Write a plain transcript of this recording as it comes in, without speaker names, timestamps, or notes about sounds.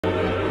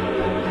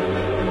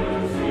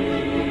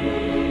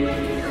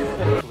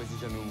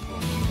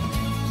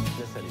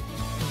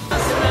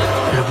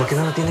qué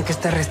no lo tiene que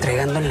estar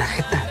restregando en la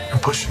jeta? I'm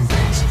pushing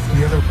things.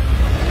 The other...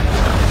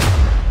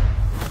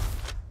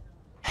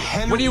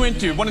 What are you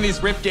into? One of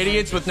these ripped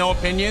idiots with no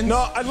opinions?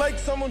 No, I'd like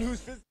someone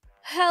who's...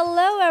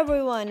 Hello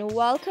everyone,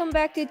 welcome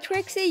back to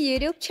Trixie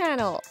YouTube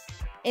channel.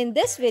 In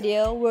this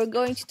video, we're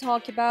going to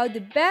talk about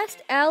the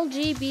best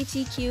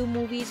LGBTQ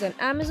movies on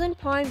Amazon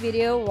Prime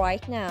Video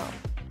right now.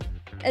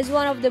 As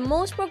one of the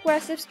most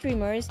progressive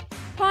streamers,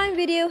 Prime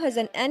Video has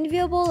an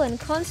enviable and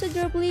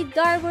considerably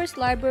diverse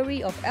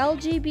library of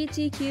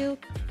LGBTQ+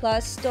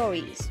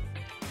 stories.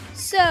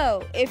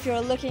 So, if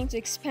you're looking to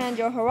expand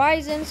your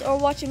horizons or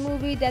watch a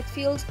movie that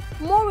feels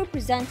more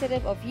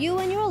representative of you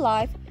and your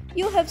life,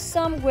 you have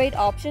some great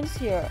options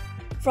here.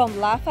 From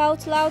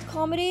laugh-out-loud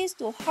comedies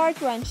to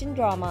heart-wrenching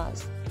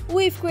dramas.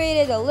 We've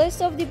created a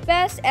list of the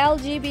best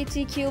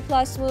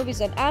LGBTQ+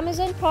 movies on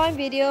Amazon Prime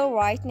Video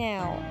right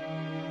now.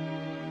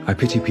 I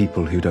pity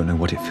people who don't know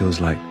what it feels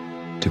like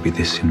to be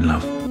this in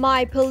love.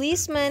 My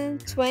Policeman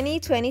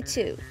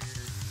 2022.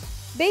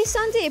 Based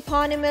on the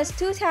eponymous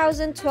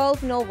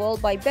 2012 novel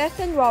by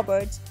Bethan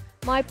Roberts,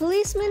 My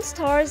Policeman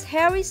stars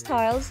Harry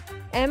Styles,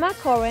 Emma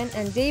Corrin,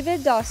 and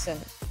David Dawson.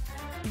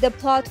 The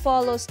plot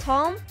follows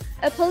Tom,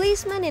 a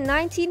policeman in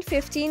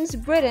 1915's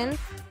Britain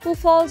who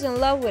falls in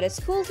love with a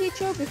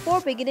schoolteacher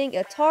before beginning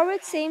a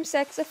torrid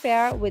same-sex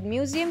affair with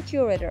museum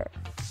curator.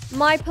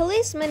 My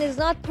Policeman is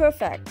not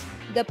perfect.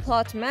 The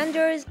plot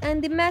meanders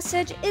and the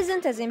message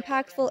isn't as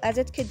impactful as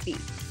it could be.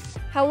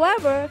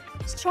 However,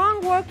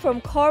 strong work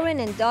from Corrin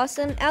and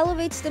Dawson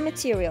elevates the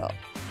material.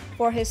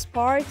 For his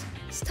part,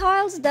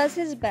 Styles does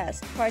his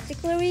best,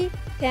 particularly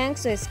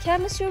thanks to his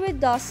chemistry with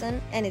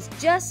Dawson, and is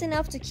just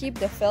enough to keep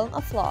the film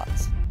afloat.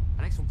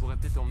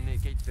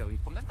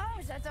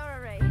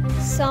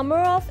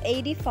 Summer of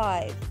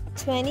 '85,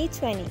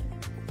 2020.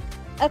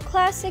 A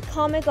classic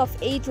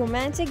coming-of-age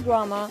romantic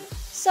drama,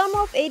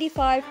 Summer of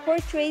 '85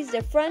 portrays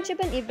the friendship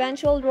and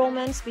eventual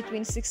romance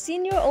between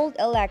 16-year-old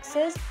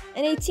Alexis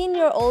and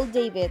 18-year-old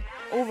David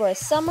over a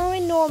summer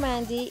in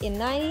Normandy in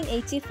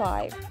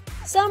 1985.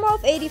 Summer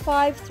of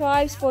 '85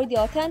 thrives for the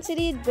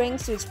authenticity it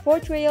brings to its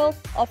portrayal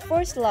of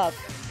first love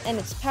and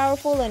its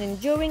powerful and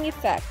enduring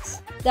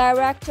effects.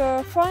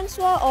 Director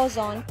Francois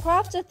Ozon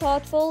crafts a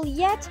thoughtful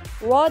yet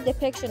raw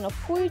depiction of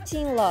queer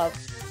teen love,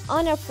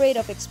 unafraid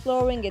of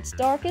exploring its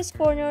darkest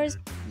corners,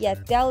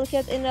 yet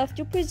delicate enough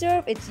to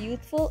preserve its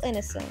youthful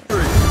innocence.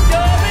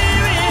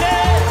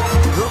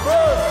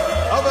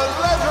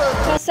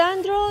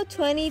 Cassandro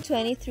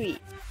 2023.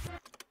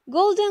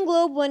 Golden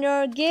Globe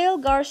winner Gael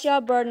Garcia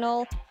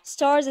Bernal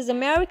stars as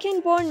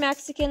American-born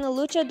Mexican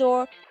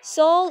luchador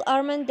Saul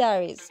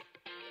Armendariz.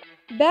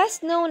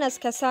 Best known as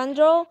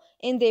Cassandro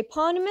in the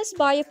eponymous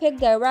biopic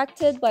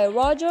directed by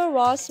Roger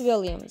Ross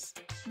Williams.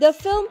 The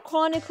film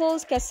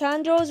chronicles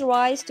Cassandro's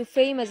rise to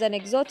fame as an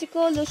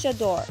exotico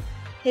luchador,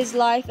 his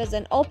life as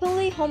an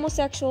openly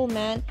homosexual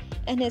man,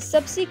 and his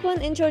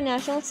subsequent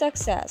international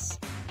success.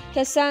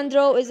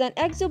 Cassandro is an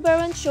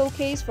exuberant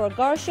showcase for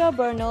Garcia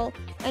Bernal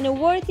and a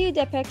worthy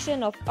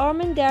depiction of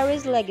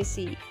Armendariz's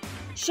legacy,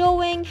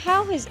 showing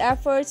how his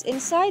efforts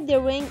inside the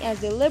ring as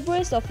the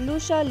librist of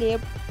lucha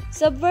libre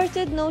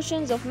subverted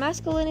notions of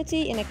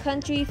masculinity in a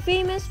country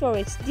famous for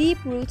its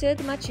deep-rooted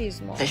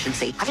machismo.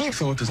 I don't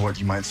feel like is what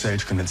you might say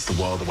to convince the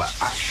world that we're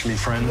actually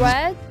friends.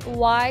 Red,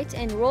 White,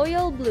 and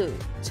Royal Blue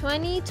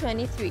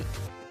 2023.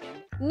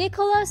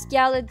 Nicholas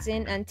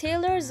Galitzin and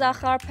Taylor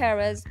Zachar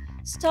Perez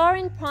star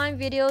in Prime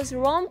Video's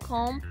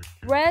rom-com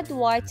Red,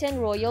 White, and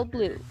Royal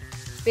Blue.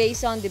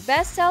 Based on the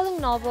best-selling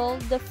novel,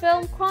 the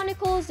film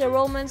chronicles the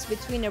romance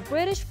between a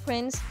British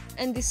prince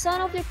and the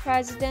son of the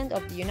President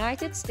of the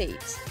United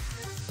States.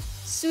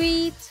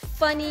 Sweet,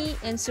 funny,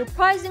 and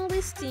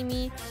surprisingly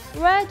steamy,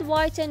 Red,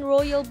 White, and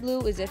Royal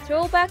Blue is a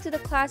throwback to the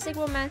classic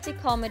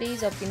romantic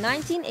comedies of the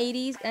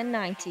 1980s and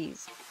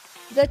 90s.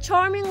 The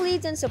charming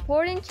leads and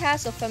supporting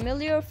cast of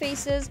familiar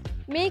faces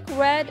make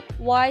Red,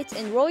 White,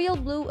 and Royal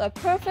Blue a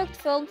perfect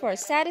film for a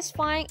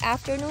satisfying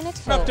afternoon at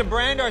home. Enough to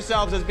brand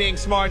ourselves as being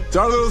smart. It's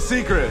our little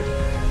secret.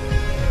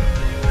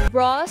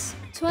 Bros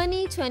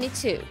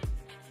 2022.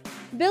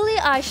 Billy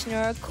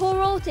Eichner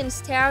co-wrote and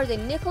starred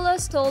in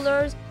Nicholas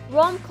Stoller's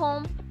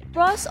rom-com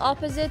Bros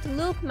opposite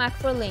Luke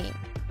McFarlane.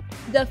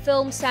 The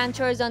film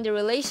centers on the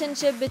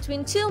relationship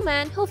between two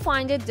men who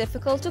find it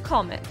difficult to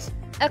commit.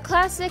 A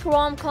classic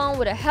rom-com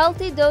with a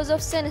healthy dose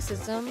of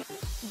cynicism,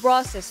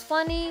 Bros is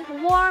funny,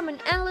 warm,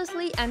 and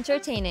endlessly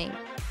entertaining.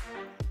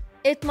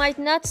 It might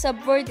not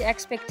subvert the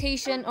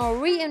expectation or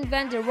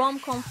reinvent the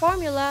rom-com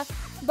formula,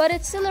 but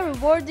it's still a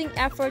rewarding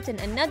effort and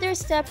another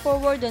step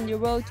forward on the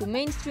road to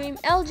mainstream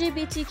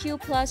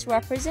LGBTQ+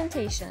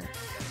 representation.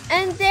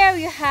 And there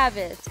you have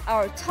it,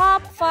 our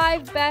top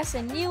 5 best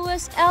and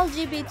newest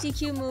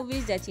LGBTQ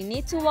movies that you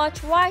need to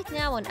watch right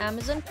now on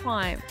Amazon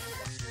Prime.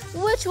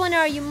 Which one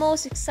are you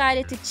most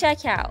excited to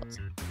check out?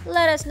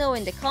 Let us know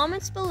in the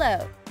comments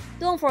below.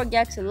 Don't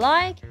forget to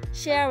like,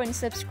 share, and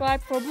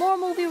subscribe for more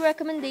movie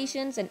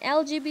recommendations and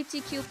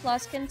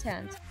LGBTQ+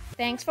 content.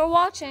 Thanks for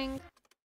watching!